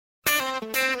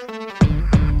This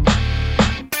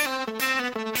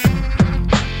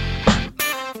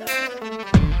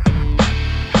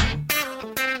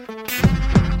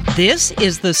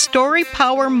is the Story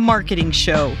Power Marketing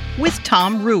Show with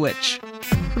Tom Ruwitch.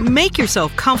 Make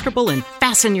yourself comfortable and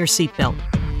fasten your seatbelt.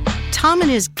 Tom and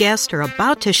his guest are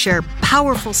about to share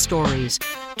powerful stories,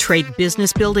 trade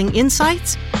business building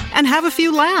insights, and have a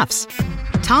few laughs.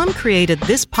 Tom created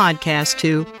this podcast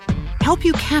to help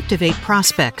you captivate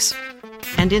prospects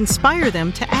and inspire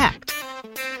them to act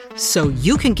so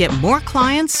you can get more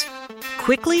clients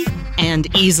quickly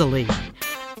and easily.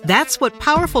 That's what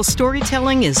powerful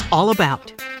storytelling is all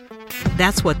about.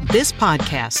 That's what this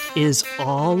podcast is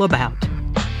all about.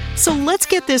 So let's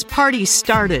get this party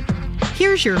started.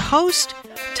 Here's your host,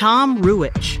 Tom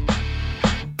Ruwitch.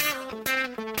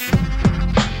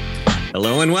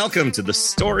 Hello and welcome to the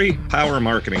Story Power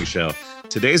Marketing Show.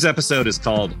 Today's episode is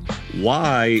called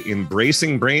Why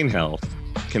Embracing Brain Health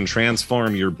Can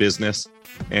Transform Your Business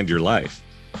and Your Life.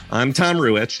 I'm Tom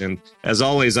Ruwitch, and as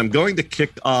always, I'm going to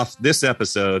kick off this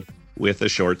episode with a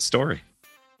short story.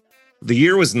 The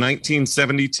year was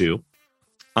 1972.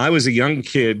 I was a young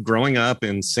kid growing up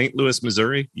in St. Louis,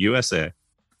 Missouri, USA.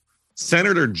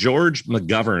 Senator George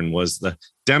McGovern was the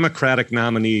Democratic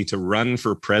nominee to run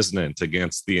for president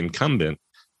against the incumbent,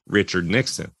 Richard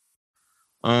Nixon.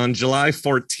 On July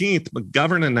 14th,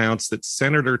 McGovern announced that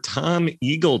Senator Tom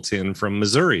Eagleton from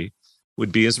Missouri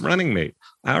would be his running mate.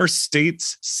 Our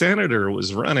state's senator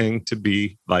was running to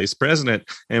be vice president,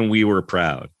 and we were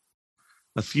proud.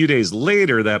 A few days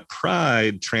later, that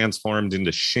pride transformed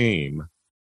into shame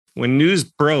when news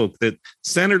broke that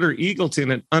Senator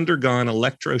Eagleton had undergone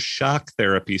electroshock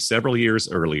therapy several years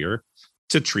earlier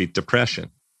to treat depression.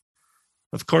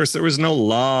 Of course, there was no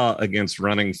law against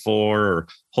running for or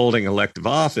holding elective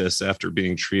office after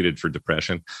being treated for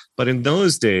depression, but in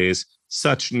those days,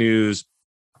 such news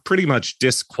pretty much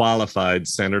disqualified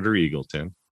Senator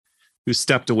Eagleton, who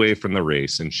stepped away from the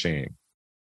race in shame.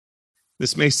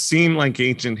 This may seem like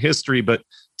ancient history, but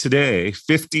today,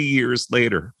 50 years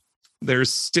later,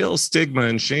 there's still stigma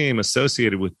and shame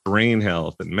associated with brain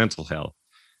health and mental health.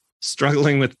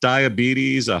 Struggling with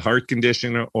diabetes, a heart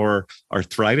condition, or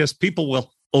arthritis, people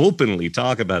will openly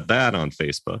talk about that on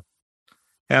Facebook.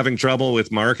 Having trouble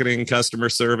with marketing, customer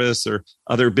service, or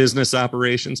other business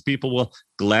operations, people will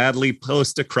gladly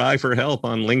post a cry for help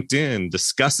on LinkedIn,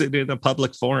 discuss it in a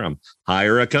public forum,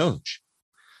 hire a coach.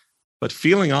 But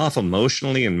feeling off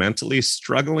emotionally and mentally,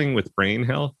 struggling with brain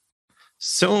health,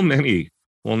 so many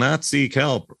will not seek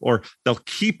help, or they'll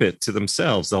keep it to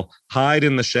themselves. They'll hide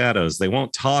in the shadows. They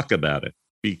won't talk about it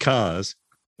because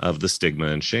of the stigma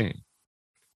and shame.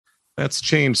 That's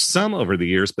changed some over the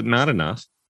years, but not enough,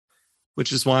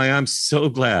 which is why I'm so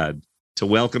glad to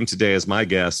welcome today as my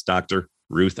guest, Dr.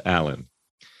 Ruth Allen.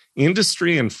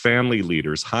 Industry and family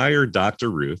leaders hire Dr.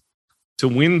 Ruth to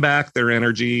win back their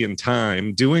energy and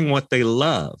time doing what they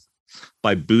love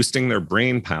by boosting their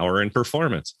brain power and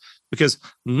performance. Because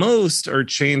most are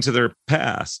chained to their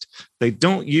past. They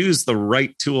don't use the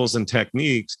right tools and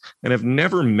techniques and have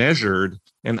never measured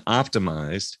and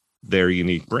optimized their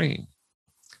unique brain.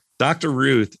 Dr.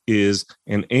 Ruth is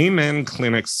an Amen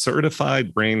Clinic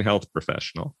certified brain health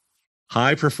professional,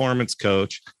 high performance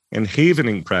coach, and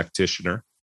havening practitioner.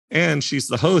 And she's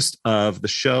the host of the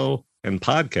show and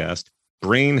podcast,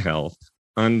 Brain Health,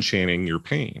 Unchaining Your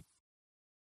Pain.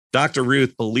 Dr.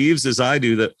 Ruth believes, as I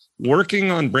do, that working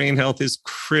on brain health is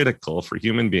critical for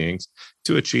human beings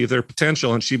to achieve their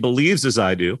potential. And she believes, as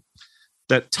I do,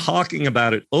 that talking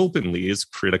about it openly is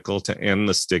critical to end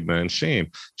the stigma and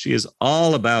shame. She is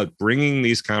all about bringing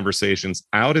these conversations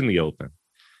out in the open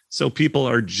so people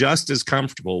are just as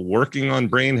comfortable working on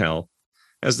brain health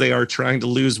as they are trying to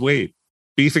lose weight,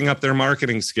 beefing up their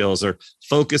marketing skills, or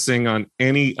focusing on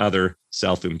any other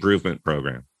self-improvement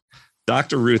program.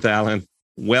 Dr. Ruth Allen,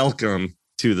 welcome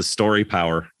to the Story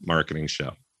Power Marketing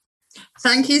Show.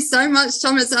 Thank you so much,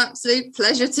 Tom. It's an absolute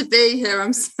pleasure to be here.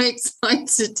 I'm so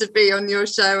excited to be on your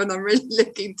show, and I'm really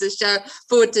looking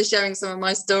forward to sharing some of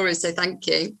my stories. So thank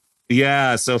you.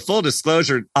 Yeah. So full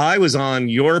disclosure, I was on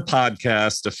your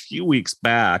podcast a few weeks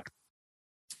back.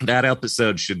 That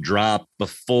episode should drop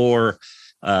before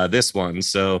this one,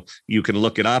 so you can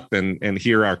look it up and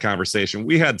hear our conversation.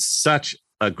 We had such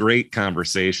a great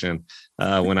conversation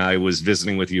when I was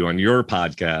visiting with you on your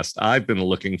podcast. I've been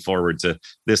looking forward to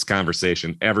this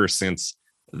conversation ever since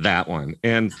that one.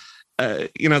 And,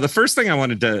 the first thing I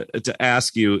wanted to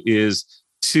ask you is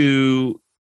to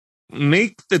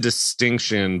make the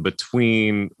distinction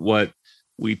between what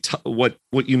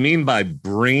you mean by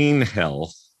brain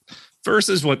health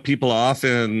versus what people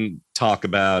often talk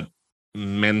about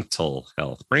mental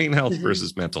health, brain health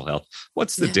versus mental health.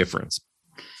 What's the difference?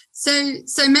 So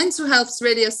mental health is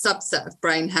really a subset of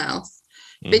brain health,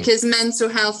 because mental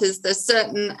health is there's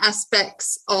certain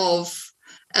aspects of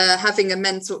having a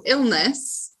mental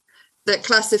illness that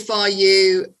classify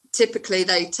you. Typically,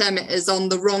 they term it as on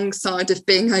the wrong side of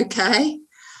being okay.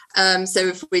 So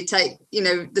if we take,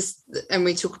 this, and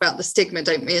we talk about the stigma,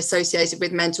 don't we, associated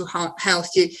with mental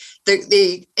health,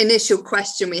 the initial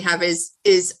question we have is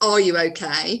are you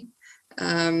okay?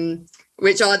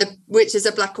 Which is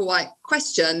a black or white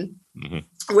question.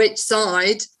 Which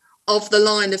side of the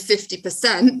line of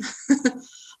 50%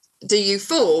 do you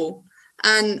fall?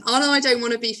 And I don't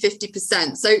want to be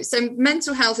 50%. So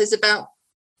mental health is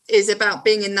about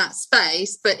being in that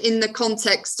space, but in the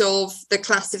context of the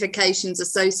classifications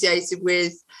associated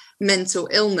with mental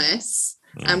illness,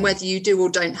 and whether you do or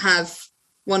don't have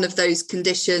one of those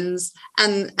conditions,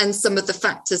 and some of the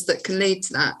factors that can lead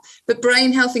to that. But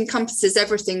brain health encompasses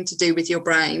everything to do with your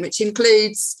brain, which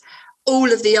includes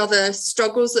all of the other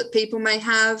struggles that people may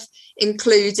have,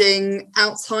 including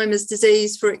Alzheimer's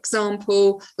disease, for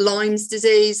example, Lyme's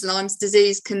disease. Lyme's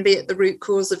disease can be at the root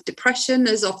cause of depression,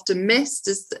 as often missed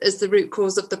as the root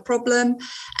cause of the problem.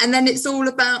 And then it's all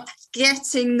about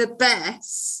getting the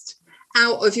best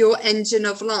out of your engine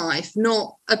of life,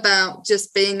 not about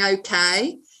just being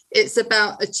okay. It's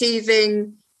about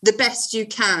achieving the best you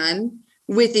can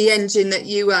with the engine that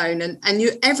you own. And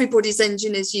everybody's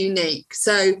engine is unique.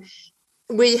 So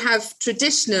we have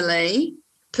traditionally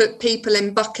put people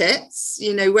in buckets.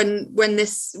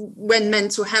 When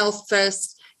mental health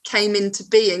first came into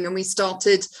being and we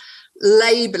started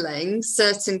labeling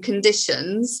certain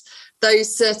conditions,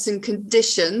 those certain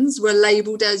conditions were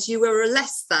labeled as you were a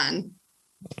less than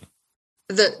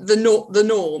the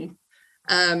norm.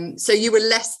 So you were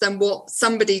less than what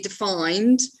somebody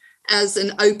defined as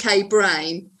an okay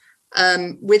brain,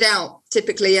 without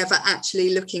typically ever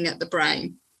actually looking at the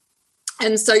brain.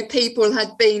 And so people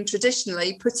had been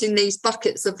traditionally put in these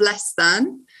buckets of less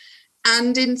than,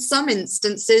 and in some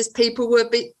instances people were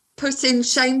put in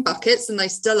shame buckets, and they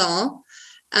still are,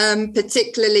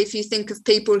 particularly if you think of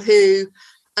people who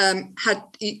had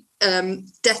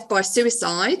death by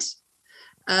suicide.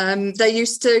 They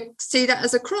used to see that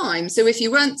as a crime. So if you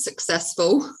weren't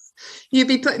successful, you'd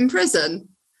be put in prison,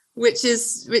 which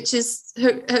is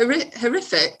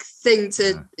horrific thing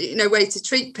to way to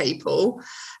treat people.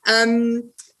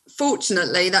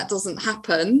 Fortunately, that doesn't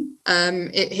happen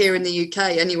here in the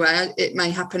UK anyway. It may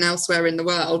happen elsewhere in the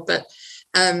world, but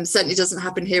certainly doesn't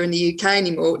happen here in the UK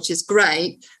anymore, which is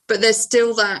great. But there's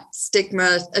still that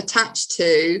stigma attached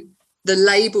to the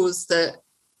labels that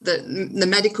the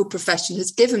medical profession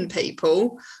has given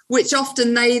people, which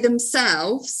often they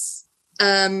themselves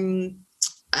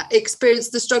experience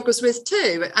the struggles with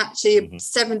too. Actually,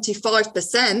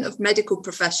 75% of medical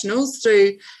professionals,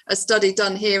 through a study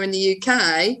done here in the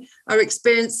UK, are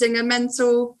experiencing a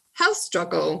mental health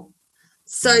struggle.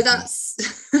 So that's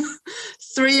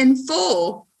 3 in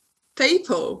 4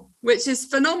 people, which is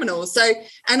phenomenal. So,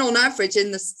 and on average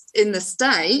in the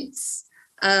States,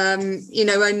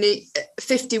 only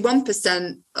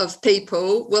 51% of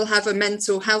people will have a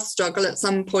mental health struggle at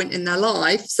some point in their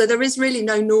life. So there is really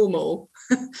no normal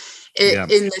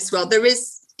in this world. There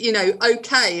is,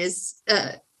 okay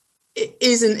it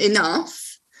isn't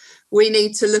enough. We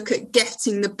need to look at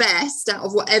getting the best out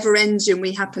of whatever engine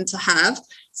we happen to have.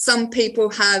 Some people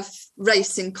have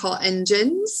racing car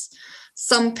engines.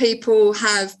 Some people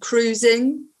have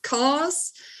cruising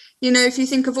cars. If you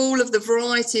think of all of the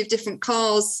variety of different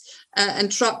cars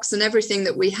and trucks and everything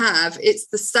that we have, it's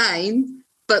the same,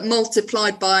 but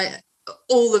multiplied by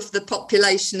all of the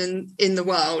population in the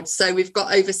world. So we've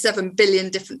got over 7 billion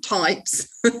different types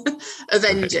of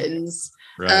engines.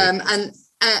 Right.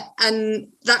 And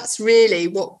that's really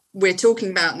what we're talking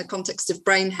about in the context of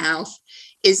brain health,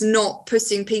 is not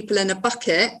putting people in a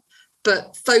bucket,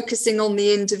 but focusing on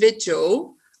the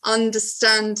individual,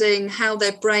 understanding how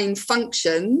their brain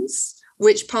functions,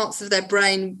 which parts of their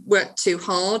brain work too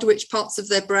hard, which parts of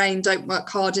their brain don't work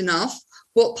hard enough,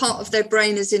 what part of their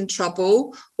brain is in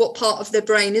trouble, what part of their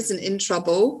brain isn't in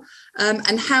trouble,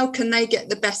 and how can they get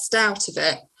the best out of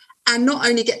it. And not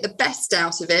only get the best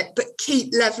out of it, but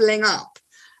keep leveling up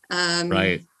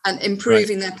and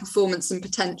improving their performance and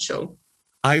potential.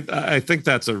 I think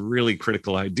that's a really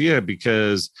critical idea,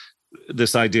 because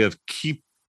this idea of keep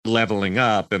leveling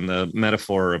up, and the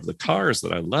metaphor of the cars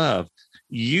that I love,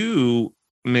 you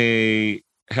may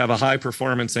have a high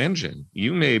performance engine.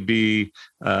 You may be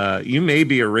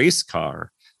a race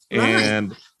car,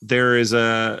 and there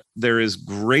is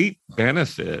great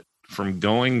benefit from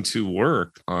going to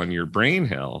work on your brain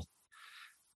health.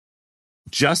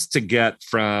 just to get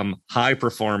from high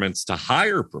performance to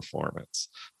higher performance,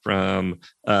 from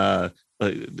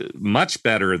much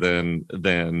better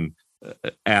than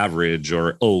average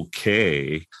or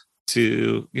okay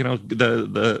to,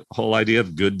 the whole idea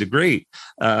of good to great.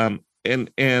 And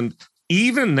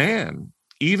even then,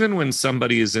 even when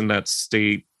somebody is in that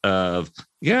state of,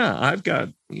 yeah, I've got,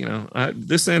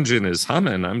 this engine is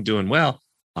humming, I'm doing well,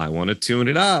 I want to tune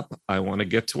it up, I want to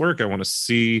get to work, I want to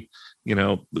see,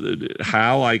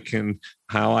 how I can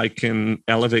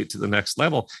elevate to the next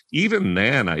level. Even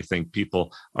then, I think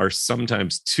people are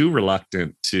sometimes too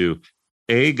reluctant to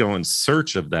go in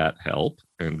search of that help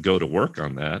and go to work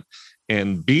on that,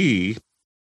 and B,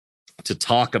 to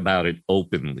talk about it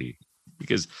openly.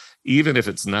 Because even if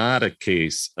it's not a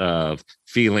case of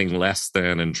feeling less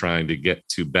than and trying to get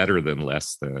to better than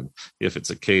less than, if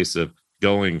it's a case of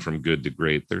going from good to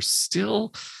great, there's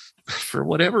still, for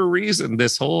whatever reason,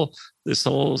 this whole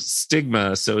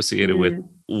stigma associated with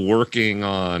working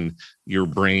on your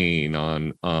brain,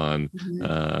 on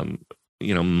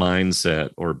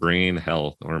mindset or brain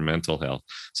health or mental health.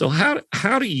 So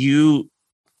how do you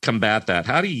combat that?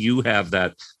 How do you have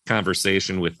that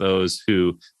conversation with those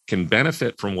who can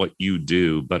benefit from what you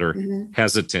do but are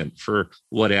hesitant for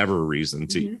whatever reason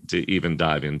to even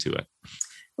dive into it?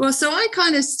 Well, so I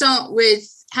kind of start with,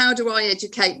 how do I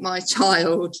educate my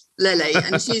child, Lily?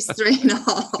 And she's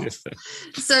 3.5.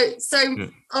 So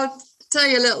I'll tell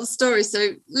you a little story.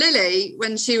 So Lily,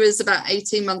 when she was about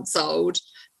 18 months old,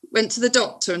 went to the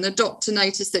doctor, and the doctor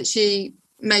noticed that she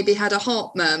maybe had a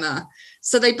heart murmur.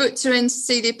 So they booked her in to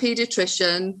see the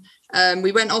paediatrician.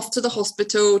 We went off to the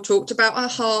hospital, talked about her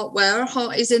heart, where her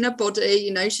heart is in her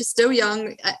body. She's still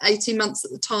young, 18 months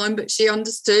at the time, but she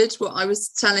understood what I was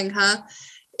telling her.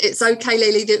 It's okay,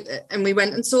 Lily. And we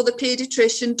went and saw the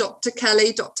paediatrician, Dr.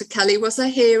 Kelly. Dr. Kelly was a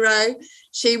hero.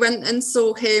 She went and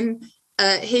saw him.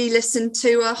 He listened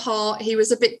to her heart. He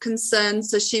was a bit concerned.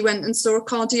 So she went and saw a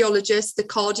cardiologist. The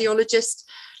cardiologist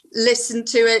listened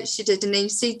to it. She did an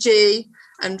ECG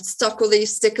and stuck all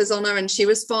these stickers on her, and she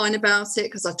was fine about it,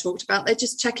 because I talked about, they're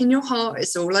just checking your heart,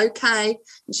 it's all okay.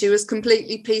 And she was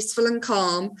completely peaceful and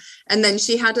calm. And then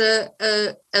she had a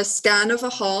scan of her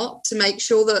heart to make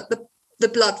sure that the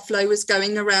blood flow was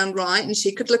going around right, and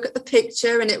she could look at the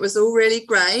picture, and it was all really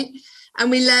great.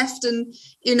 And we left, and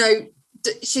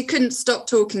she couldn't stop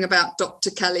talking about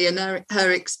Dr. Kelly and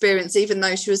her experience, even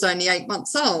though she was only 8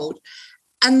 months old.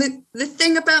 And the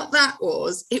thing about that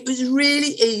was, it was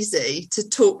really easy to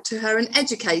talk to her and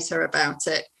educate her about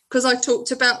it, because I talked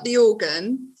about the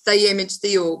organ. They imaged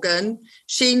the organ.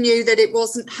 She knew that it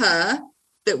wasn't her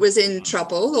that was in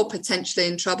trouble or potentially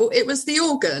in trouble. It was the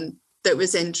organ that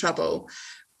was in trouble.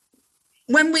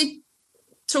 When we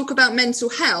talk about mental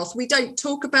health, we don't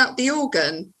talk about the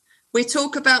organ. We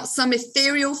talk about some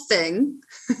ethereal thing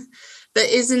that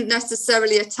isn't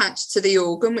necessarily attached to the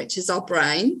organ, which is our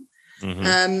brain.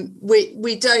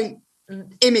 We don't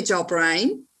image our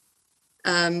brain,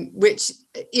 which,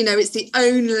 it's the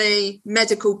only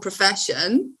medical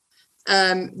profession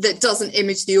that doesn't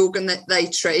image the organ that they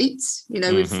treat.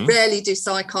 Rarely do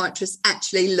psychiatrists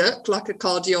actually look like a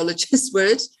cardiologist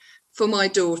would for my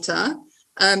daughter.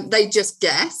 They just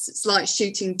guess. It's like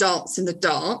shooting darts in the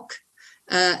dark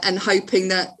and hoping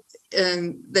that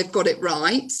they've got it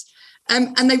right.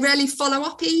 And they rarely follow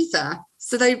up either.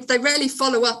 So they rarely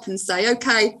follow up and say,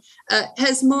 okay,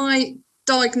 has my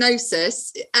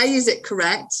diagnosis, is it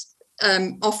correct?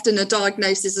 Often a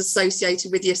diagnosis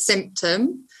associated with your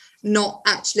symptom, not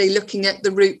actually looking at the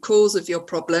root cause of your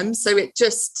problem. So it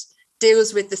just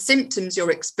deals with the symptoms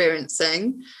you're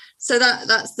experiencing. So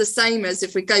that's the same as,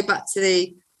 if we go back to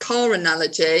the car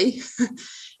analogy,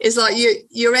 it's like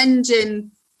your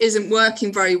engine isn't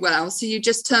working very well, so you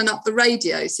just turn up the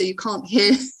radio so you can't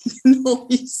hear the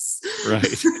noise,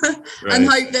 right. And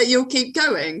hope that you'll keep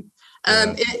going.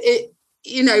 There's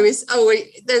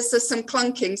some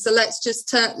clunking, so let's just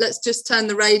turn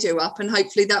the radio up, and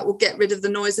hopefully that will get rid of the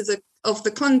noise of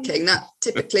the clunking.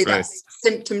 That's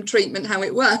symptom treatment, how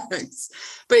it works,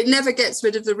 but it never gets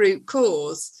rid of the root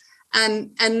cause. And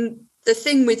the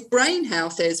thing with brain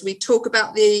health is, we talk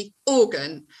about the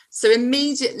organ, so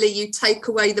immediately you take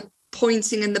away the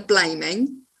pointing and the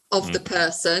blaming of the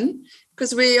person,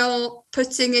 because we are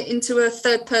putting it into a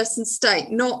third person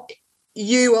state, not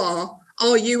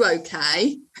are you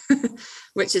okay?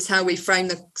 Which is how we start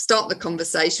the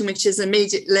conversation, which is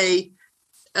immediately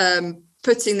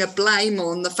putting a blame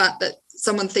on the fact that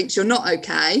someone thinks you're not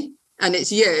okay and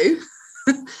it's you.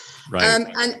 Right.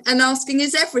 And asking,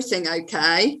 is everything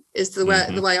okay, is the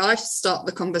way I start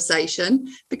the conversation,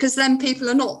 because then people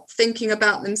are not thinking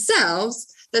about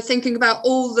themselves, they're thinking about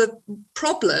all the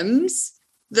problems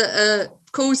that are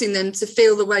causing them to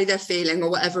feel the way they're feeling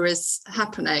or whatever is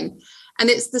happening. And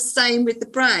it's the same with the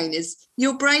brain. Is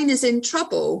your brain is in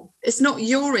trouble. It's not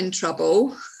you're in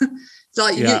trouble.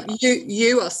 Like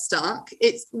you are stuck.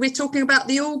 We're talking about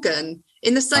the organ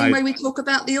in the same way we talk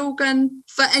about the organ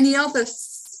for anything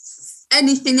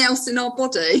else in our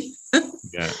body.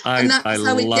 Yeah, and that's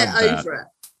how we get over it.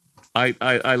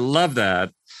 I love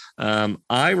that.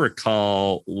 I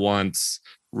recall once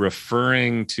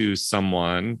referring to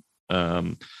someone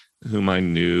whom I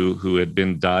knew who had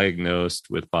been diagnosed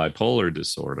with bipolar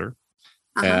disorder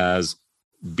as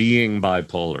being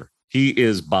bipolar. He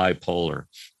is bipolar.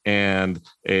 And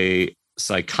a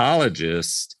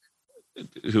psychologist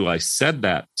who I said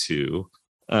that to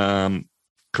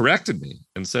corrected me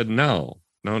and said, no.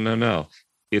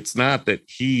 It's not that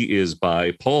he is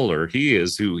bipolar. He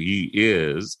is who he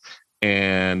is.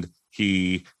 And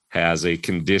he has a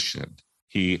condition.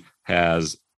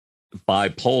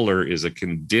 Bipolar is a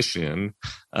condition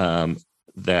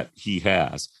that he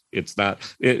has. It's not,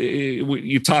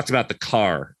 you talked about the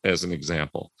car as an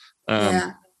example.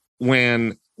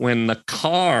 When the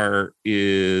car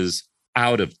is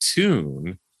out of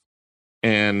tune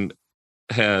and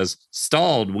has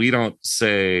stalled, we don't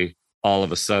say all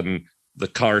of a sudden the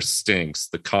car stinks.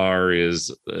 The car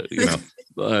is, the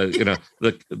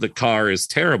car is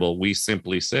terrible. We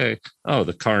simply say, oh,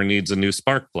 the car needs a new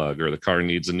spark plug, or the car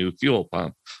needs a new fuel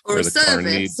pump, or the car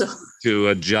needs to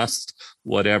adjust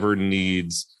whatever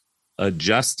needs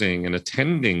adjusting and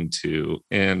attending to.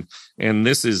 And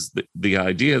this is the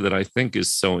idea that I think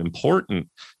is so important,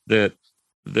 that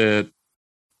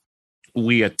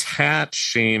we attach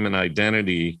shame and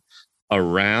identity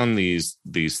around these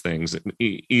things,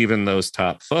 even those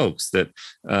top folks, that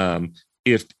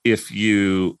if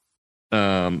you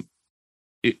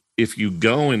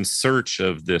go in search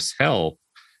of this help,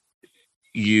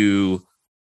 you're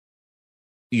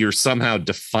somehow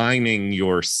defining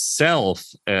yourself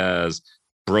as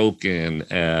broken,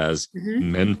 as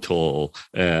mental,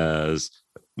 as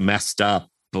messed up,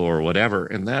 or whatever.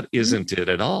 And that isn't it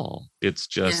at all. It's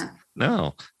just,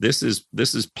 no, this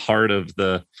is part of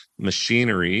the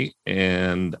machinery,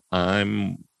 and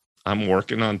I'm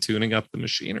working on tuning up the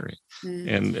machinery.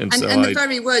 And the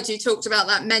very word you talked about,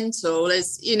 that mental,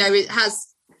 is, it has,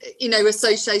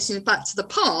 association back to the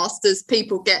past, as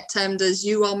people get termed as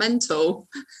you are mental,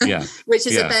 which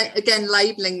is about, again,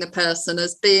 labeling the person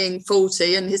as being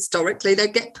faulty, and historically they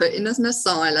get put in an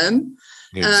asylum,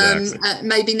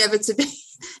 maybe never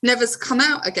to come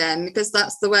out again, because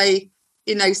that's the way,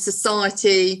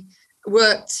 society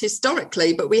worked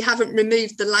historically. But we haven't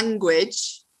removed the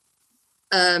language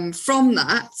from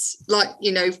that. Like,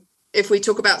 if we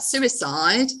talk about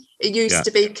suicide, it used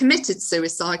to be committed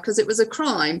suicide because it was a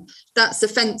crime. That's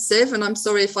offensive, and I'm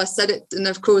sorry if I said it and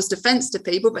have caused offense to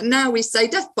people, but now we say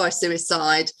death by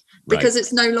suicide because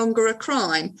it's no longer a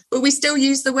crime, but we still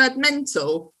use the word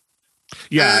mental.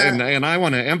 And I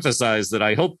want to emphasize that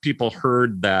I hope people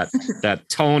heard that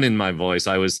tone in my voice.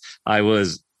 I was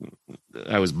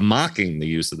mocking the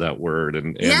use of that word,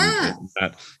 and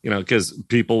that, because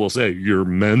people will say you're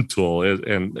mental,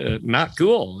 and not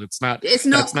cool. It's not. That's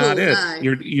cool, not it.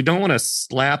 No. You don't want to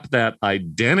slap that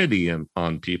identity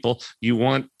on people. You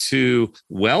want to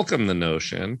welcome the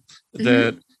notion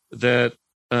that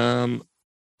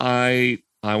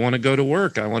I want to go to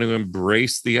work. I want to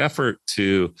embrace the effort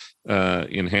to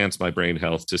enhance my brain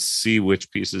health, to see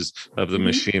which pieces of the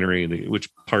machinery, which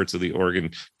parts of the organ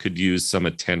could use some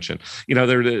attention.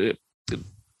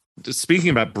 Speaking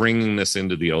about bringing this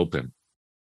into the open,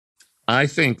 I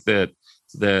think that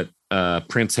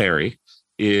Prince Harry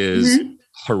is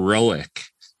heroic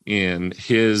in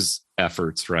his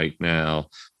efforts right now,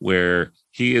 where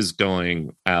he is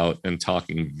going out and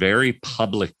talking very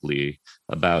publicly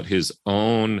about his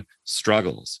own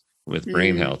struggles with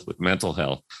brain health, with mental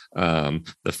health,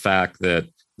 the fact that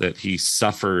he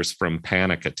suffers from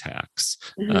panic attacks.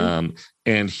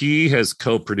 And he has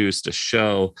co-produced a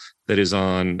show that is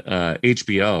on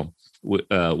HBO with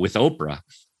Oprah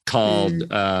called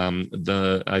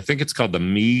I think it's called The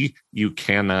Me You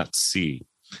Cannot See.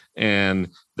 And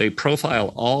they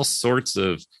profile all sorts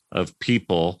of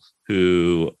people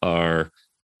who are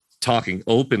talking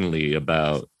openly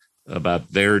about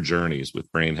their journeys with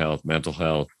brain health, mental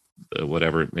health,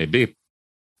 whatever it may be.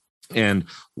 And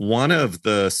one of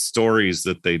the stories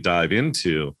that they dive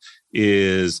into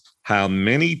is how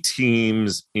many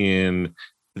teams in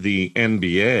the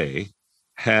NBA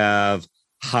have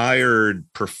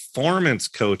hired performance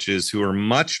coaches who are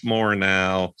much more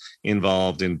now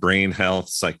involved in brain health,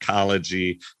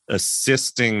 psychology,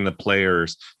 assisting the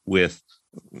players with,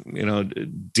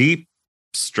 deep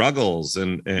struggles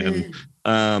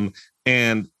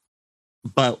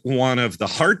but one of the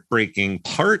heartbreaking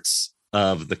parts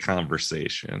of the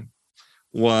conversation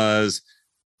was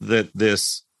that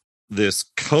this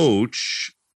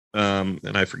coach,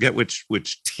 and I forget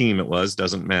which team it was,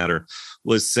 doesn't matter,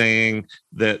 was saying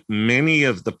that many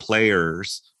of the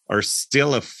players are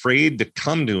still afraid to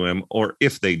come to him, or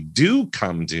if they do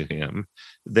come to him,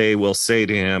 they will say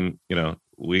to him,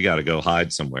 we got to go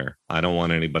hide somewhere. I don't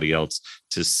want anybody else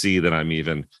to see that I'm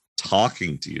even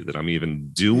talking to you, that I'm even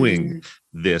doing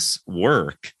this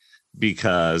work,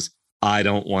 because I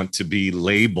don't want to be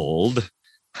labeled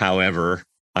however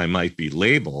I might be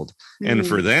labeled. And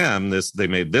for them, they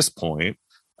made this point,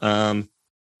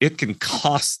 it can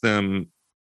cost them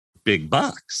big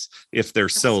bucks. If they're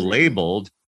so labeled,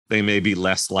 they may be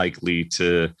less likely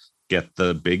to get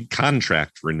the big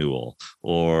contract renewal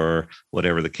or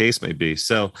whatever the case may be.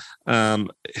 So, I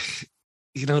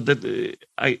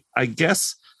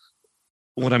guess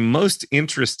what I'm most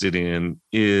interested in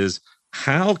is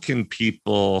how can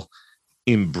people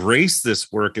embrace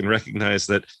this work and recognize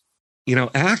that,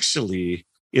 actually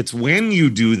it's when you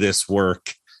do this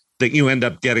work that you end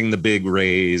up getting the big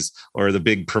raise or the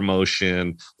big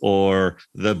promotion or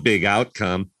the big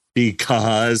outcome,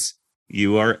 because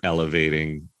you are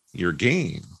elevating your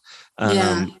game.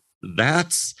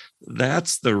 That's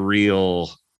the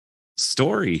real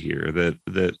story here,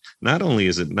 that not only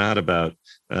is it not about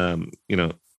not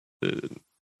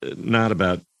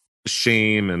about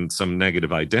shame and some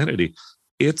negative identity,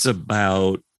 it's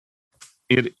about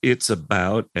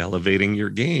elevating your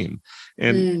game.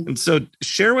 And so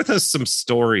share with us some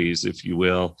stories, if you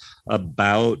will,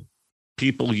 about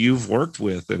people you've worked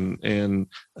with and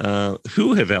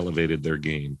who have elevated their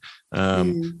game,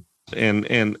 and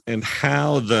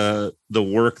how the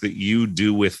work that you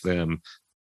do with them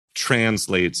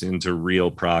translates into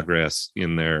real progress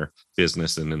in their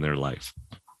business and in their life.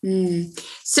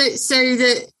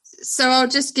 So I'll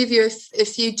just give you a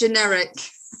few generic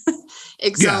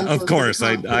examples. Yeah, of course.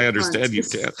 I understand you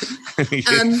can't.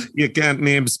 You can't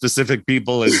name specific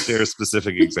people and share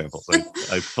specific examples.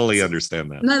 I fully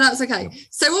understand that. No, that's okay.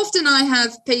 So often I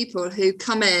have people who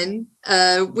come in.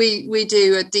 We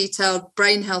do a detailed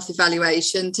brain health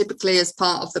evaluation, typically as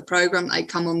part of the program they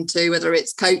come on to, whether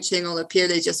it's coaching or they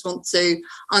purely just want to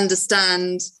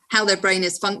understand how their brain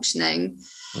is functioning.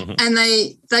 And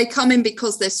they come in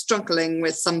because they're struggling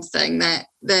with something, that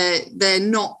they're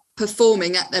not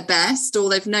performing at their best, or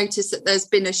they've noticed that there's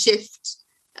been a shift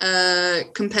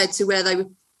compared to where they were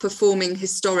performing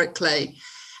historically.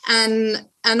 And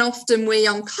often we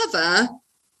uncover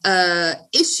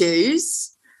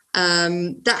issues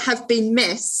that have been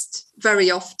missed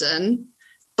very often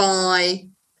by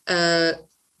the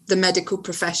medical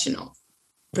professionals,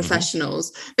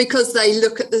 because they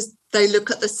look at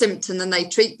the symptom and they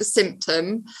treat the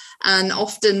symptom, and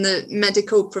often the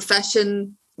medical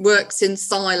profession works in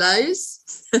silos.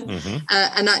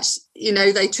 And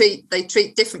actually, they treat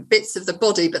different bits of the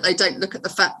body, but they don't look at the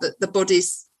fact that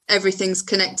everything's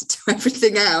connected to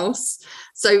everything else.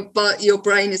 So, but your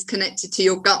brain is connected to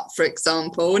your gut, for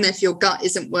example, and if your gut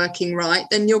isn't working right,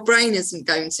 then your brain isn't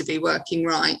going to be working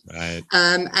right.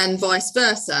 And vice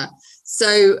versa.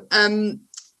 So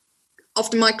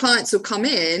often my clients will come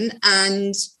in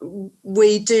and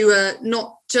we do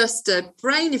not just a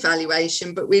brain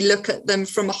evaluation, but we look at them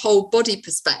from a whole body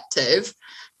perspective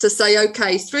to say,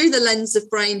 okay, through the lens of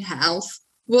brain health,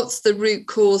 what's the root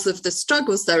cause of the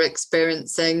struggles they're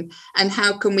experiencing, and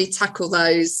how can we tackle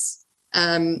those,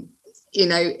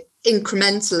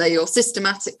 incrementally or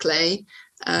systematically,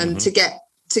 to get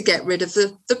rid of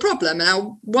the problem.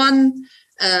 Now, one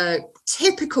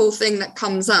typical thing that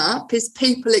comes up is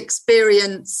people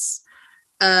experience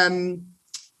limb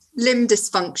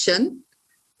dysfunction,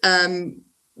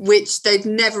 which they've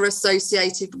never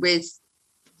associated with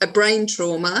a brain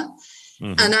trauma.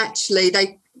 And actually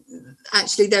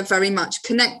they're very much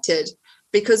connected,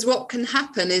 because what can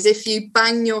happen is if you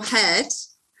bang your head,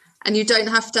 and you don't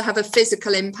have to have a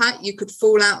physical impact, you could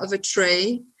fall out of a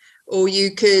tree, or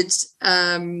you could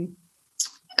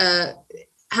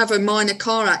have a minor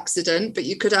car accident, but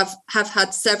you could have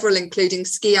had several, including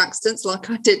ski accidents like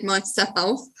I did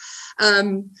myself,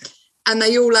 and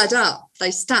they all add up, they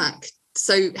stack.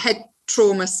 So head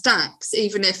trauma stacks,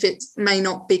 even if it may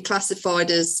not be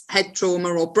classified as head trauma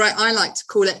or I like to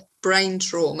call it brain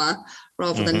trauma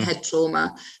rather than head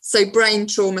trauma. So brain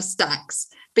trauma stacks,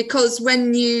 because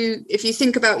if you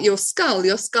think about your skull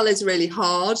is really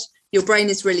hard, your brain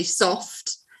is really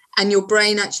soft, and your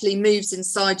brain actually moves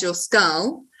inside your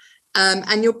skull.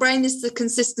 And your brain is the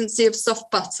consistency of soft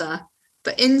butter.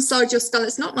 but inside your skull,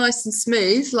 it's not nice and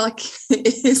smooth like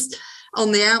it is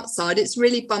on the outside. It's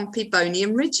really bumpy, bony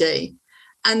and ridgy.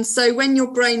 And so when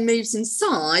your brain moves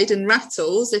inside and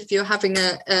rattles, if you're having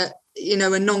a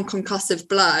non-concussive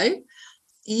blow,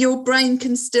 your brain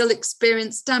can still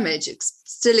experience damage,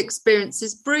 still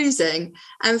experiences bruising.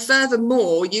 And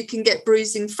furthermore, you can get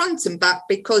bruising front and back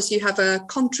because you have a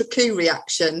contre-coup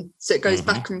reaction. So it goes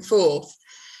back and forth.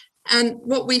 And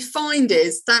what we find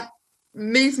is that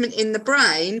movement in the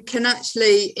brain can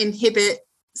actually inhibit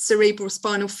cerebral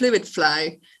spinal fluid flow.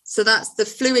 So that's the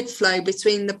fluid flow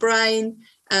between the brain,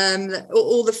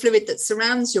 all the fluid that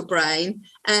surrounds your brain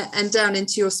and down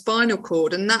into your spinal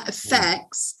cord, and that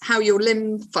affects how your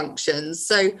limb functions.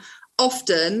 So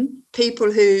often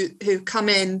people who come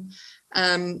in,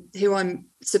 who I'm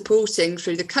supporting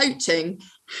through the coaching,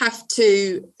 have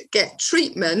to get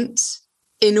treatment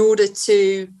in order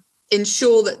to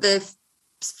ensure that the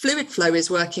fluid flow is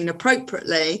working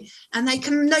appropriately, and they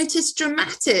can notice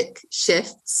dramatic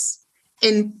shifts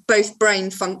in both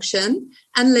brain function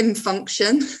and limb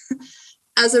function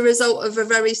as a result of a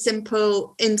very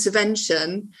simple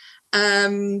intervention.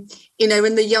 And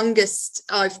the youngest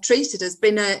I've treated has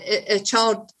been a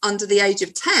child under the age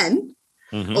of 10,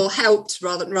 or helped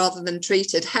rather than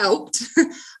treated, helped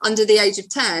under the age of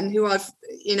 10, who I've,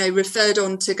 referred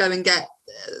on to go and get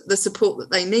the support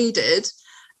that they needed.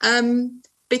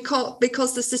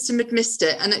 Because the system had missed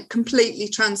it, and it completely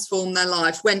transformed their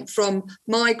life. Went from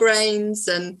migraines,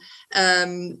 and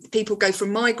people go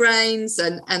from migraines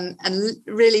and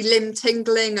really limb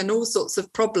tingling and all sorts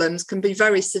of problems can be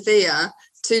very severe,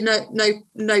 to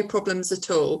no problems at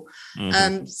all.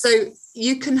 So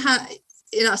you can have,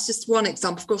 that's just one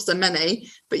example. Of course, there are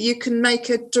many, but you can make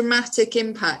a dramatic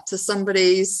impact to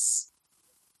somebody's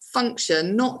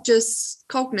function, not just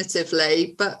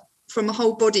cognitively, but from a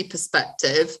whole body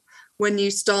perspective, when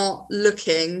you start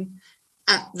looking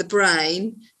at the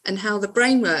brain and how the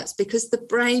brain works, because the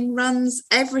brain runs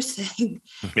everything.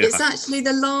 Yeah. It's actually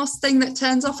the last thing that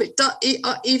turns off.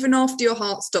 Even after your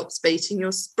heart stops beating,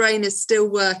 your brain is still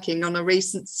working on a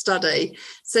recent study.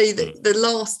 So the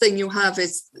last thing you'll have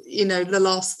is, the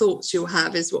last thoughts you'll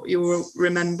have is what you'll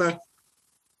remember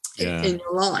in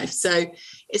your life. So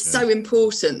it's so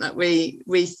important that we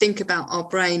think about our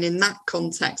brain in that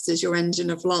context as your engine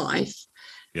of life,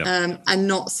 and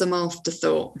not some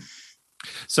afterthought.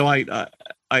 So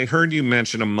I heard you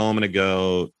mention a moment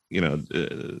ago,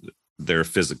 there are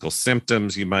physical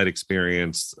symptoms you might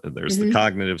experience. There's the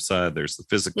cognitive side, there's the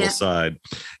physical side.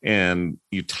 And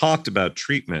you talked about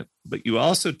treatment, but you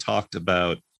also talked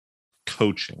about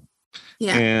coaching.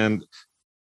 Yeah. And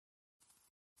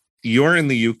you're in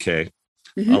the UK.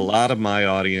 A lot of my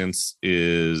audience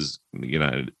is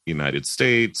United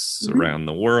States, around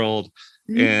the world.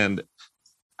 And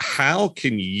how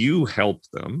can you help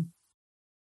them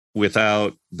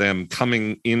without them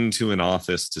coming into an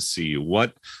office to see you?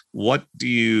 What do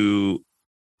you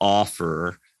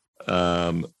offer?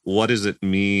 What does it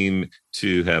mean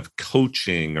to have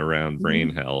coaching around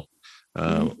brain health?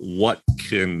 What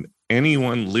can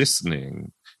anyone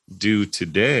listening do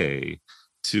today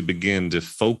to begin to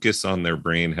focus on their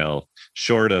brain health,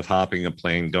 short of hopping a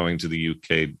plane, going to the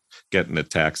UK, getting a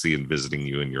taxi and visiting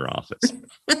you in your office?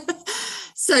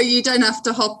 So you don't have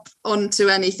to hop onto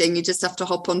anything. You just have to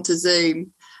hop onto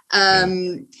Zoom,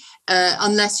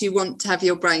 unless you want to have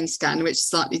your brain scanned, which is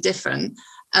slightly different.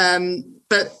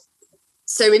 But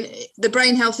so in the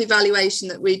brain health evaluation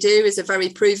that we do is a very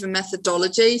proven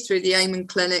methodology through the Amen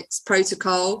Clinic's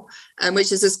protocol,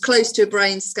 which is as close to a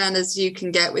brain scan as you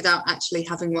can get without actually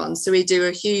having one. So we do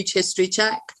a huge history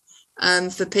check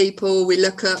for people. We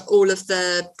look at all of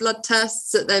the blood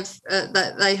tests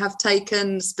that they have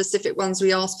taken, specific ones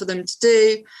we ask for them to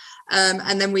do.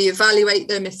 And then we evaluate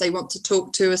them. If they want to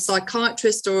talk to a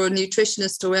psychiatrist or a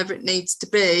nutritionist or whoever it needs to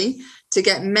be to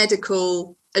get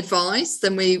medical advice,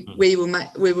 then we will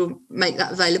make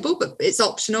that available, but it's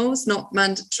optional, it's not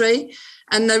mandatory.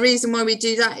 And the reason why we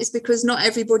do that is because not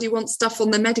everybody wants stuff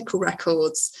on their medical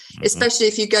records, especially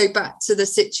if you go back to the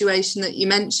situation that you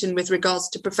mentioned with regards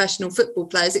to professional football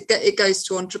players. It goes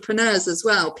to entrepreneurs as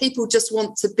well. People just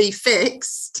want to be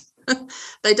fixed.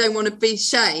 They don't want to be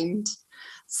shamed.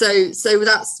 So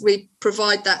we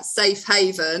provide that safe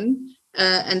haven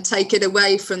and take it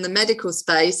away from the medical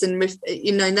space, and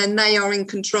then they are in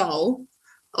control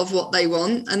of what they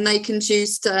want, and they can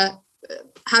choose to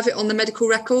have it on the medical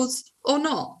records or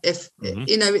not. If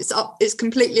it's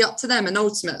completely up to them, and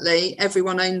ultimately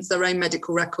everyone owns their own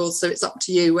medical records, so it's up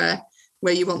to you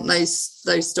where you want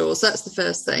those stores. That's the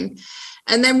first thing.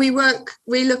 And then we look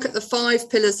at the 5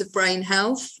 pillars of brain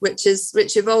health, which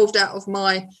evolved out of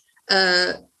my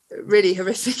really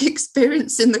horrific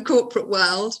experience in the corporate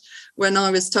world when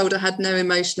I was told I had no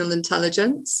emotional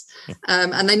intelligence.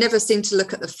 And they never seemed to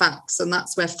look at the facts. And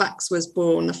that's where FACTS was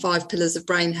born, the 5 pillars of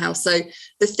brain health. So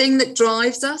the thing that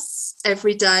drives us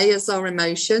every day is our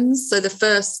emotions. So the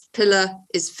first pillar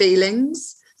is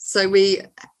feelings. So we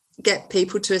get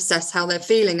people to assess how they're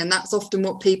feeling. And that's often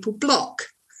what people block.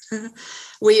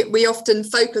 We often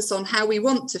focus on how we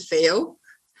want to feel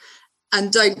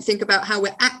and don't think about how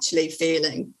we're actually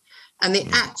feeling. And the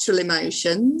actual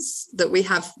emotions that we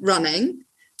have running,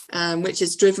 which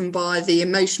is driven by the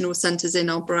emotional centers in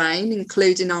our brain,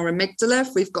 including our amygdala.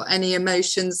 If we've got any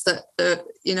emotions that are,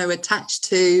 attached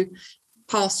to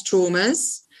past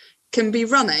traumas, can be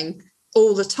running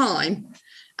all the time.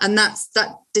 And that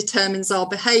determines our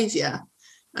behavior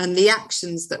and the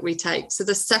actions that we take. So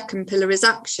the second pillar is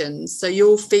actions. So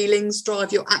your feelings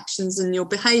drive your actions and your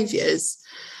behaviors.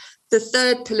 The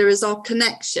third pillar is our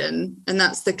connection, and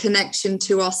that's the connection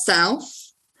to ourself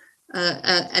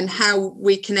and how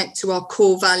we connect to our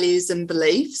core values and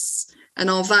beliefs. And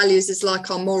our values is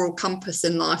like our moral compass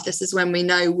in life. This is when we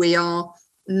know we are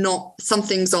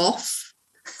something's off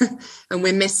and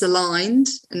we're misaligned,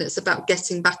 and it's about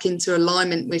getting back into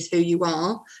alignment with who you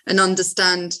are and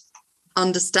understanding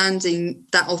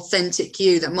that authentic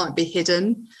you that might be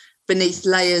hidden beneath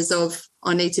layers of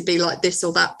I need to be like this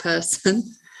or that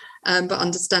person. But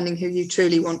understanding who you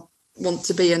truly want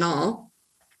to be and are.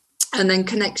 And then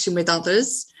connection with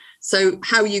others. So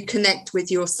how you connect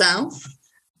with yourself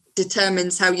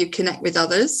determines how you connect with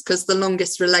others, because the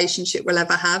longest relationship we'll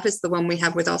ever have is the one we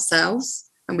have with ourselves.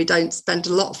 And we don't spend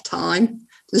a lot of time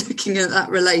looking at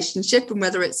that relationship and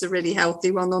whether it's a really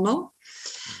healthy one or not.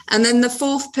 And then the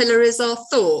fourth pillar is our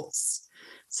thoughts.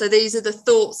 So these are the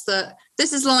thoughts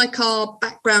this is like our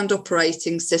background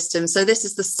operating system. So this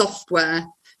is the software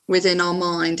within our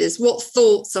mind, is what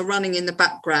thoughts are running in the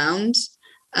background,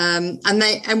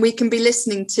 and we can be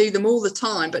listening to them all the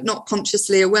time but not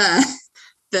consciously aware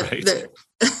that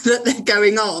they're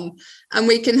going on. And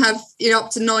we can have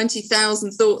up to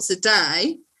 90,000 thoughts a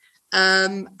day,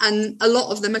 and a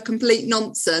lot of them are complete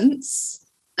nonsense.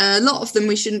 A lot of them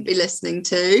we shouldn't be listening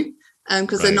to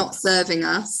because they're not serving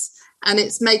us. And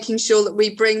it's making sure that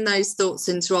we bring those thoughts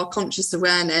into our conscious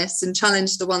awareness and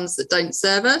challenge the ones that don't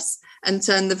serve us and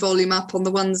turn the volume up on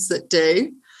the ones that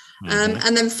do.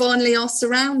 And then finally, our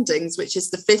surroundings, which is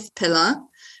the fifth pillar.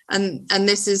 And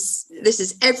this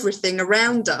is everything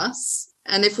around us.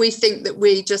 And if we think that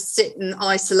we just sit in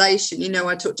isolation,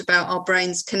 I talked about our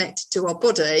brains connected to our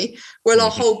body. Well,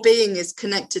 our whole being is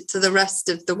connected to the rest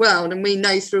of the world. And we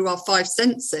know through our 5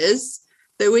 senses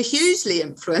that we're hugely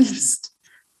influenced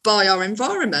by our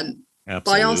environment.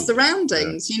 Absolutely. By our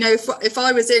surroundings. If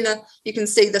I was you can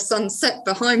see the sunset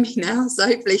behind me now, so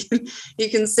hopefully you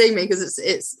can see me because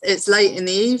it's late in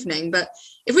the evening. But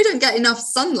if we don't get enough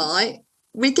sunlight,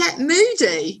 we get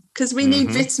moody because we need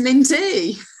vitamin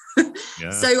D.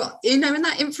 So, and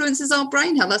that influences our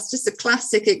brain health. That's just a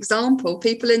classic example.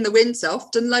 People in the winter,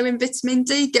 often low in vitamin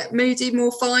D, get moody,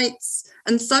 more fights,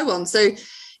 and so on. So,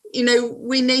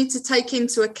 we need to take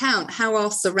into account how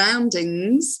our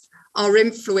surroundings are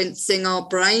influencing our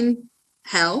brain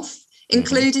health,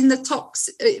 including the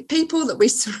toxic people that we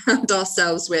surround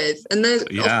ourselves with. And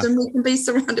often we can be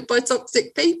surrounded by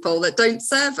toxic people that don't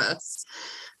serve us.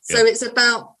 So it's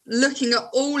about looking at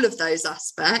all of those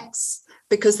aspects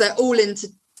because they're all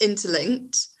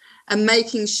interlinked, and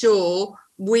making sure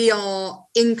we are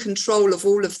in control of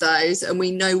all of those, and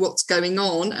we know what's going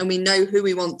on, and we know who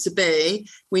we want to be,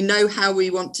 we know how we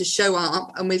want to show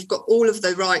up, and we've got all of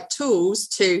the right tools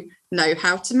to know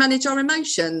how to manage our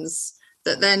emotions,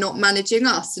 that they're not managing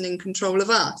us and in control of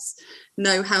us,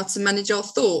 know how to manage our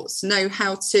thoughts, know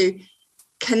how to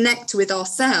connect with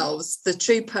ourselves, the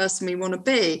true person we want to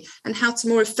be, and how to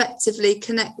more effectively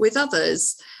connect with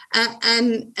others,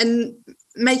 and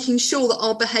making sure that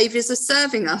our behaviours are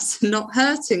serving us and not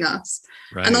hurting us.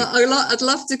 Right. And I'd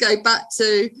love to go back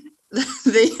to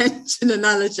the engine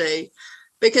analogy,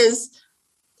 because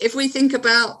if we think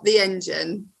about the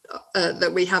engine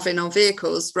that we have in our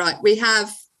vehicles, right, we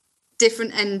have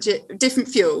different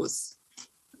fuels,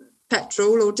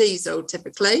 petrol or diesel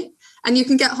typically, and you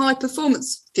can get high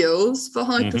performance fuels for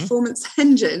high performance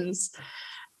engines.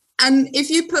 And if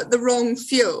you put the wrong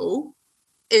fuel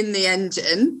in the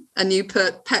engine and you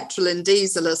put petrol and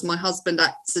diesel, as my husband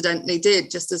accidentally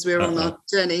did just as we were on our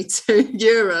journey to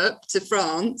Europe, to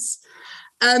France,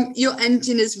 your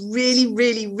engine is really,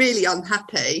 really, really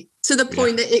unhappy to the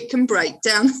point that it can break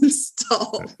down and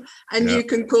stop, and you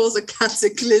can cause a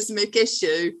cataclysmic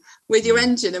issue with your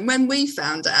engine. And when we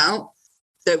found out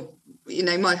that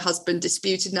my husband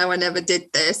disputed, no, I never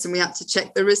did this, and we had to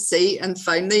check the receipt and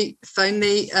phone the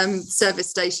service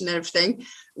station and everything.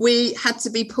 We had to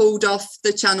be pulled off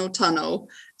the Channel Tunnel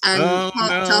and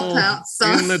parked up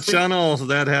outside. In the tunnel,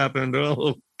 that happened.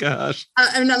 Oh, gosh.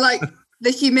 And like the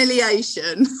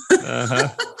humiliation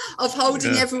of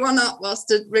holding everyone up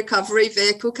whilst a recovery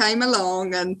vehicle came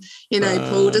along and,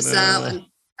 pulled us out.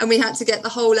 And we had to get the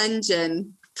whole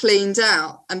engine cleaned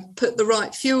out and put the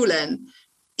right fuel in.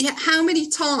 Yet how many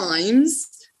times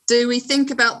do we think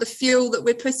about the fuel that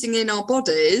we're putting in our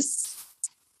bodies?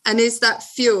 And is that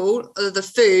fuel, the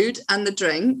food and the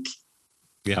drink,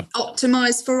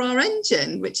 optimized for our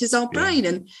engine, which is our brain?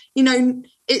 And,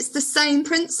 it's the same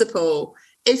principle.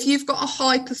 If you've got a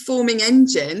high performing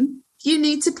engine, you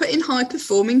need to put in high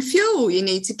performing fuel. You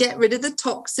need to get rid of the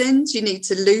toxins. You need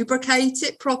to lubricate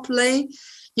it properly.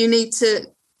 You need to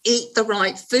eat the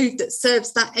right food that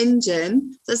serves that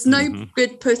engine. There's no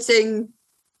good putting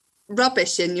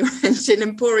rubbish in your engine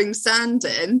and pouring sand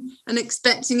in and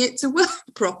expecting it to work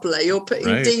properly, or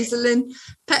putting diesel in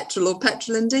petrol or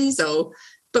petrol in diesel.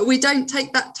 But we don't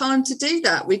take that time to do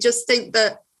that. We just think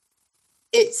that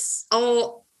it's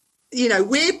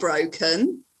we're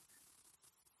broken,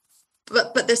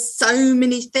 but there's so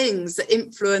many things that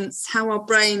influence how our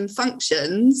brain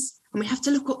functions, and we have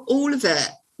to look at all of it.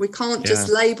 We can't just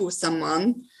label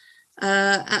someone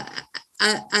and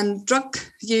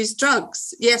use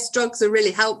drugs. Yes, drugs are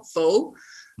really helpful,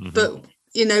 but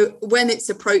when it's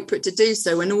appropriate to do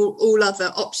so, when all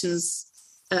other options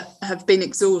have been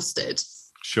exhausted.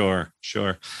 Sure.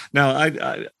 Now,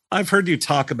 I've heard you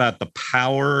talk about the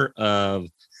power of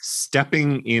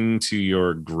stepping into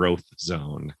your growth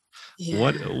zone. Yeah.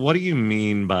 What do you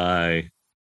mean by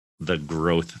the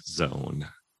growth zone?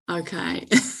 Okay.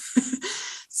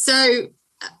 So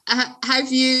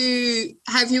have you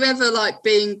ever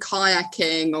been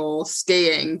kayaking or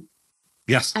skiing?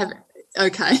 Yes.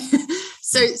 Okay.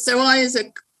 So I, as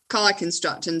a kayak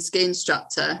instructor and ski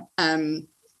instructor,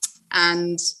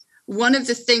 and one of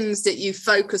the things that you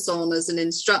focus on as an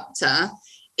instructor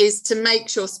is to make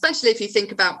sure, especially if you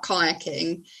think about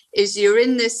kayaking, is you're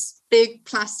in this big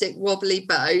plastic wobbly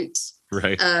boat,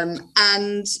 right?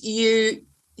 And you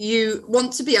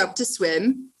want to be able to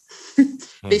swim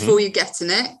before you get in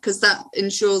it, because that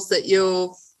ensures that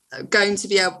you're going to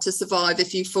be able to survive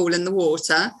if you fall in the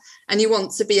water. And you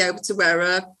want to be able to wear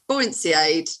a buoyancy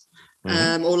aid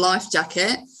or life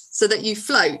jacket so that you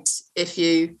float if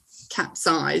you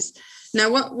capsize. Now,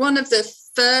 one of the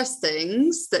first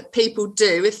things that people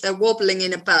do if they're wobbling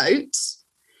in a boat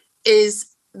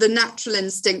is the natural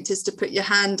instinct is to put your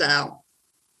hand out,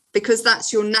 because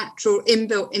that's your natural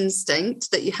inbuilt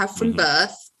instinct that you have from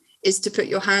birth, is to put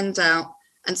your hand out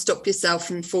and stop yourself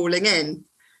from falling in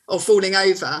or falling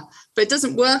over. But it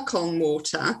doesn't work on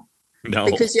water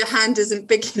because your hand isn't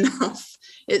big enough.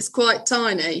 It's quite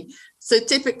tiny. So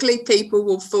typically people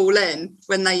will fall in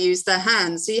when they use their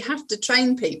hands. So you have to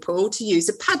train people to use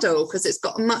a paddle because it's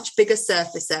got a much bigger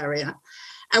surface area.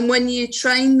 And when you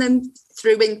train them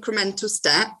through incremental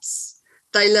steps,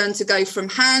 they learn to go from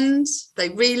hand, they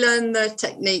relearn the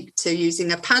technique to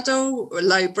using a paddle or a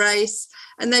low brace,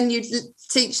 and then you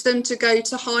teach them to go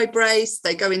to high brace,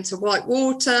 they go into white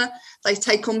water, they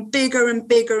take on bigger and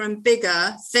bigger and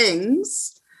bigger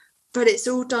things, but it's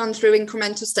all done through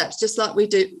incremental steps, just like we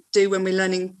do when we're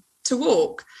learning to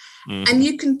walk. And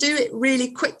you can do it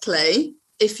really quickly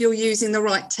if you're using the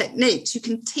right techniques. You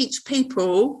can teach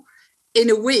people in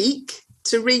a week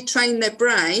to retrain their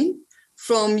brain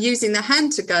from using the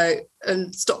hand to go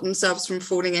and stop themselves from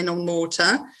falling in on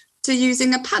water to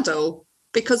using a paddle,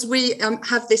 because we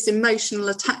have this emotional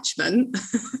attachment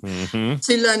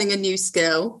to learning a new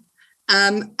skill.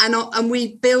 And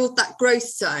we build that growth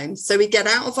zone. So we get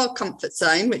out of our comfort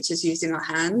zone, which is using our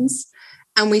hands,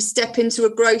 and we step into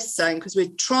a growth zone because we're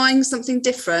trying something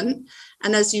different.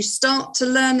 And as you start to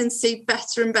learn and see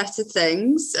better and better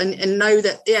things and know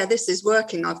that, yeah, this is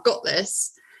working, I've got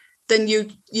this, then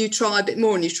you try a bit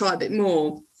more and you try a bit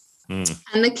more. And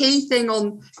the key thing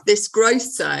on this growth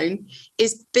zone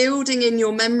is building in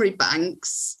your memory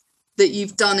banks that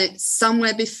you've done it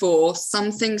somewhere before,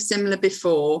 something similar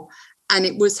before, and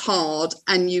it was hard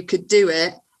and you could do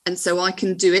it. And so I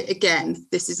can do it again.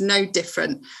 This is no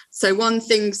different. So one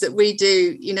things that we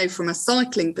do, from a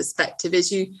cycling perspective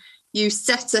is you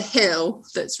set a hill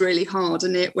that's really hard,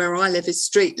 and where I live is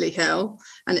Streatley Hill,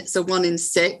 and it's a 1 in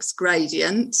 6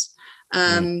 gradient.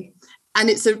 And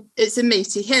it's a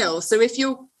meaty hill. So if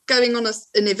you're going on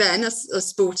an event, a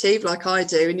sportive like I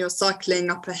do, and you're cycling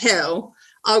up a hill,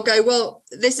 I'll go, well,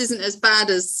 this isn't as bad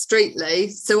as Streatley,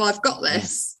 so I've got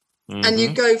this. and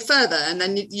you go further, and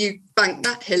then you bank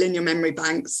that hill in your memory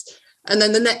banks. And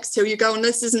then the next hill you go on,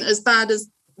 this isn't as bad as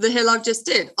the hill I've just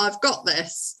did. I've got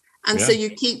this. And so you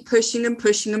keep pushing and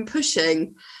pushing and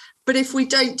pushing. But if we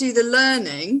don't do the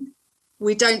learning,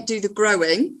 we don't do the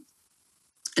growing.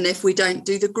 And if we don't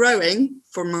do the growing,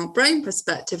 from our brain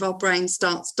perspective, our brain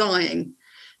starts dying.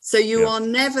 So you are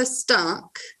never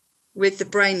stuck with the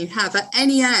brain you have at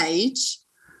any age,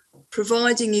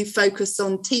 providing you focus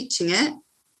on teaching it,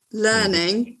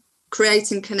 learning,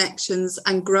 creating connections,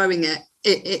 and growing it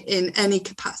in any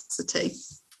capacity.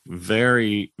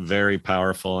 Very, very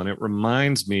powerful. And it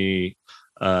reminds me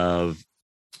of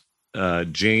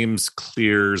James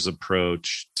Clear's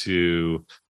approach to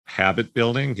habit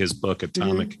building. His book,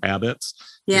 Atomic Habits,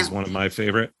 is one of my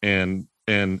favorite. And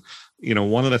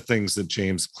one of the things that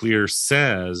James Clear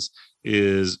says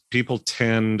is people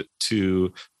tend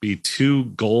to be too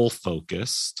goal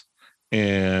focused,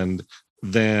 and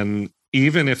then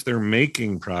even if they're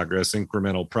making progress,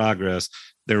 incremental progress,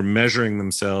 they're measuring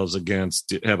themselves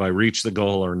against, have I reached the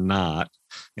goal or not?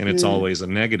 And it's always a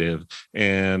negative.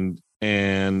 And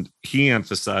he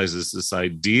emphasizes this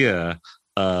idea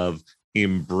of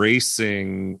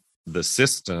embracing the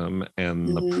system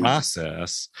and the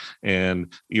process.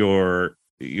 And your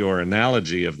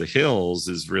analogy of the hills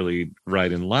is really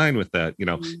right in line with that.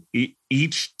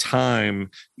 Each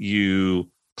time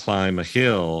you climb a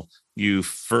hill, you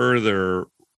further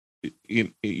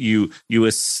you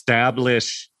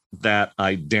establish that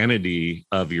identity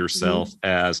of yourself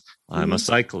as I'm a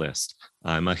cyclist,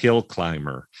 I'm a hill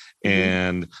climber.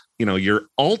 And your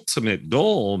ultimate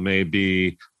goal may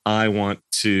be, I want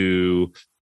to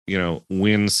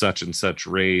win such and such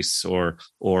race, or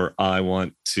I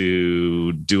want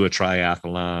to do a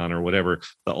triathlon, or whatever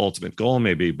the ultimate goal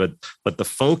may be. But the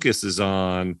focus is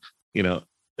on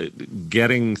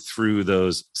getting through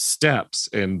those steps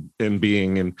and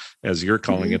being in, as you're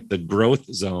calling it, the growth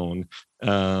zone.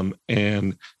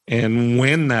 And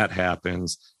when that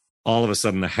happens, all of a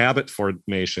sudden the habit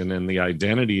formation and the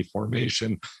identity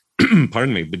formation,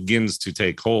 begins to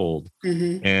take hold,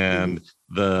 and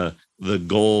the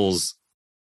goals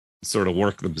sort of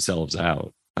work themselves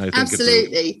out. I think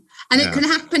absolutely. It can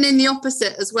happen in the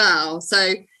opposite as well.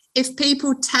 So if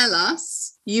people tell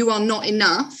us you are not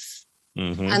enough,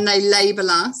 and they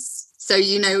label us, so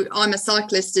I'm a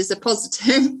cyclist is a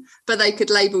positive, but they could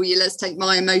label you, let's take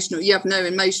my emotional, you have no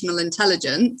emotional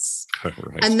intelligence. Right.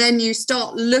 And then you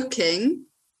start looking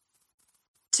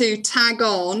to tag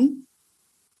on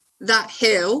that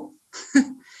hill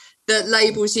that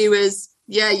labels you as,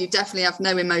 you definitely have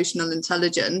no emotional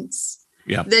intelligence.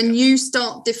 Then you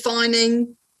start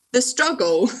defining the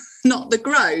struggle, not the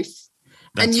growth.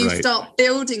 And you start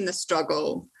building the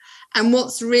struggle. And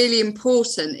what's really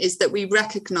important is that we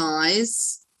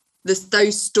recognize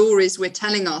those stories we're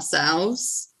telling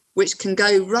ourselves, which can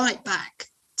go right back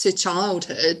to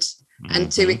childhood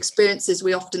and to experiences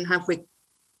we often have with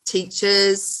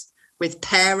teachers, with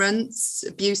parents,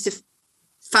 abusive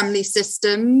family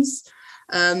systems,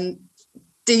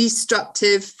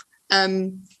 destructive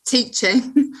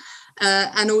teaching,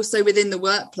 and also within the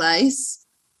workplace.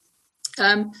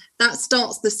 That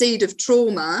starts the seed of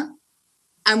trauma.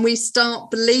 And we start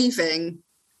believing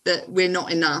that we're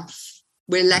not enough,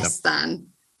 we're less than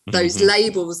those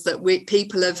labels that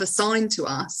people have assigned to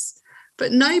us.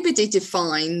 But nobody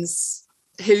defines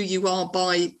who you are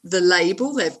by the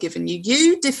label they've given you.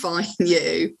 You define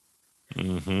you.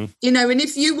 And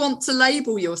if you want to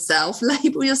label yourself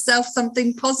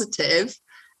something positive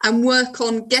and work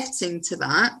on getting to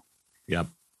that.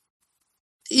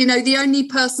 The only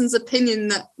person's opinion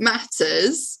that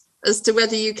matters as to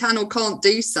whether you can or can't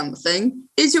do something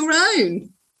is your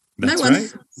own. No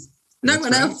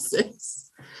one else's.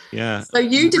 Yeah. So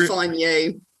you define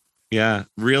you. Yeah.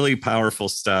 Really powerful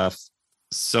stuff.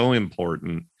 So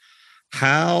important.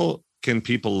 How can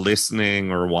people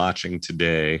listening or watching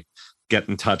today get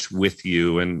in touch with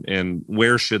you, and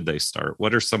where should they start?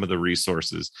 What are some of the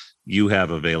resources you have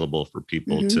available for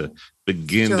people to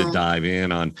begin to dive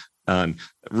in on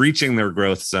reaching their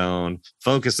growth zone,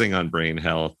 focusing on brain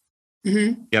health,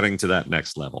 getting to that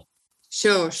next level?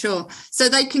 Sure. So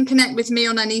they can connect with me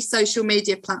on any social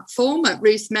media platform at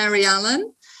Ruth Mary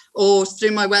Allen, or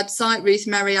through my website,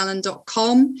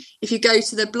 ruthmaryallen.com. If you go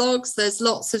to the blogs, there's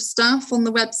lots of stuff on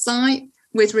the website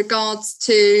with regards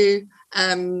to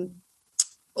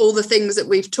all the things that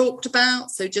we've talked about.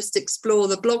 So just explore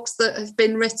the blogs that have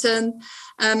been written.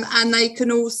 And they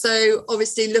can also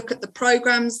obviously look at the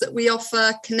programs that we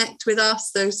offer, connect with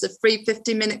us. There's a free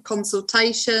 50-minute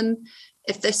consultation.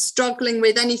 If they're struggling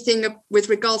with anything with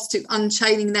regards to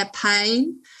unchaining their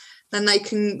pain, then they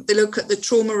look at the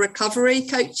trauma recovery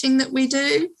coaching that we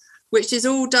do, which is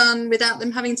all done without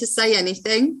them having to say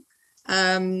anything,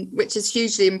 which is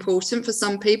hugely important for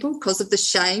some people because of the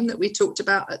shame that we talked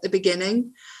about at the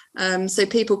beginning. So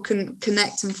people can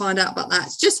connect and find out about that.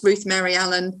 It's just Ruth Mary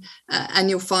Allen, and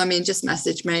you'll find me and just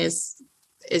message me is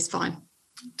fine.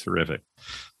 Terrific.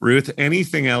 Ruth,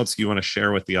 anything else you want to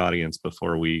share with the audience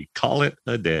before we call it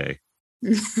a day?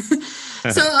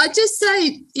 So I just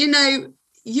say, you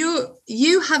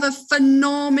have a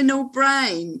phenomenal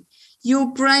brain.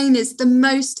 Your brain is the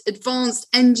most advanced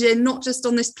engine, not just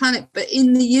on this planet, but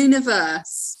in the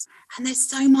universe. And there's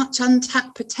so much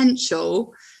untapped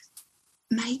potential.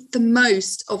 Make the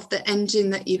most of the engine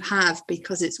that you have,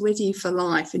 because it's with you for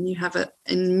life, and you have an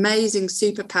amazing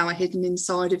superpower hidden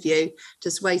inside of you,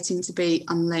 just waiting to be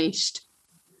unleashed.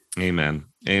 Amen.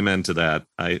 Amen to that.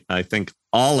 I think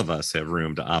all of us have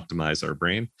room to optimize our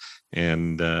brain.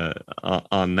 And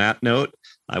on that note,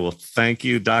 I will thank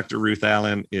you, Dr. Ruth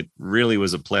Allen. It really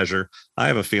was a pleasure. I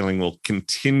have a feeling we'll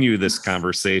continue this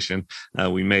conversation.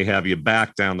 We may have you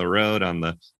back down the road on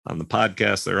the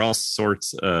podcast. There are all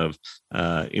sorts of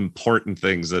important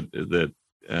things that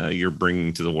you're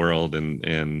bringing to the world,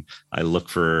 and I look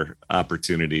for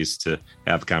opportunities to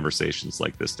have conversations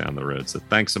like this down the road. So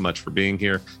thanks so much for being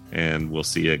here, and we'll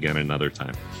see you again another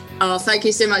time. Oh, thank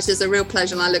you so much. It's a real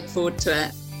pleasure, and I look forward to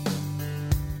it.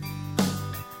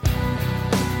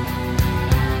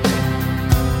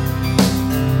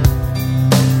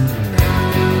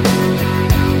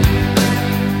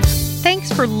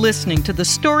 Thanks for listening to the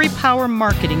Story Power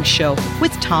Marketing Show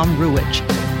with Tom Ruwitch.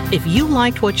 If you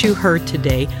liked what you heard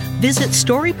today, visit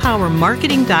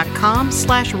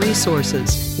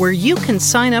storypowermarketing.com/resources, where you can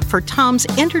sign up for Tom's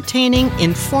entertaining,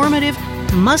 informative,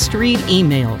 must-read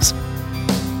emails.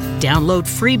 Download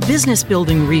free business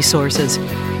building resources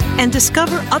and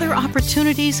discover other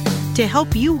opportunities to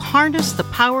help you harness the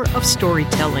power of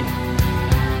storytelling.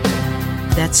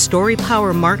 That's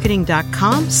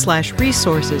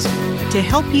storypowermarketing.com/resources to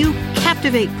help you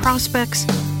captivate prospects,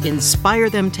 inspire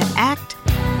them to act,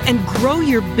 and grow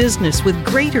your business with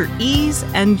greater ease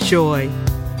and joy.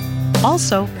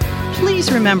 Also,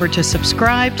 please remember to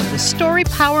subscribe to the Story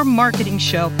Power Marketing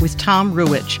Show with Tom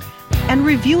Ruwitch and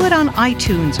review it on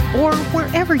iTunes or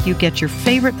wherever you get your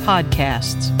favorite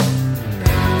podcasts.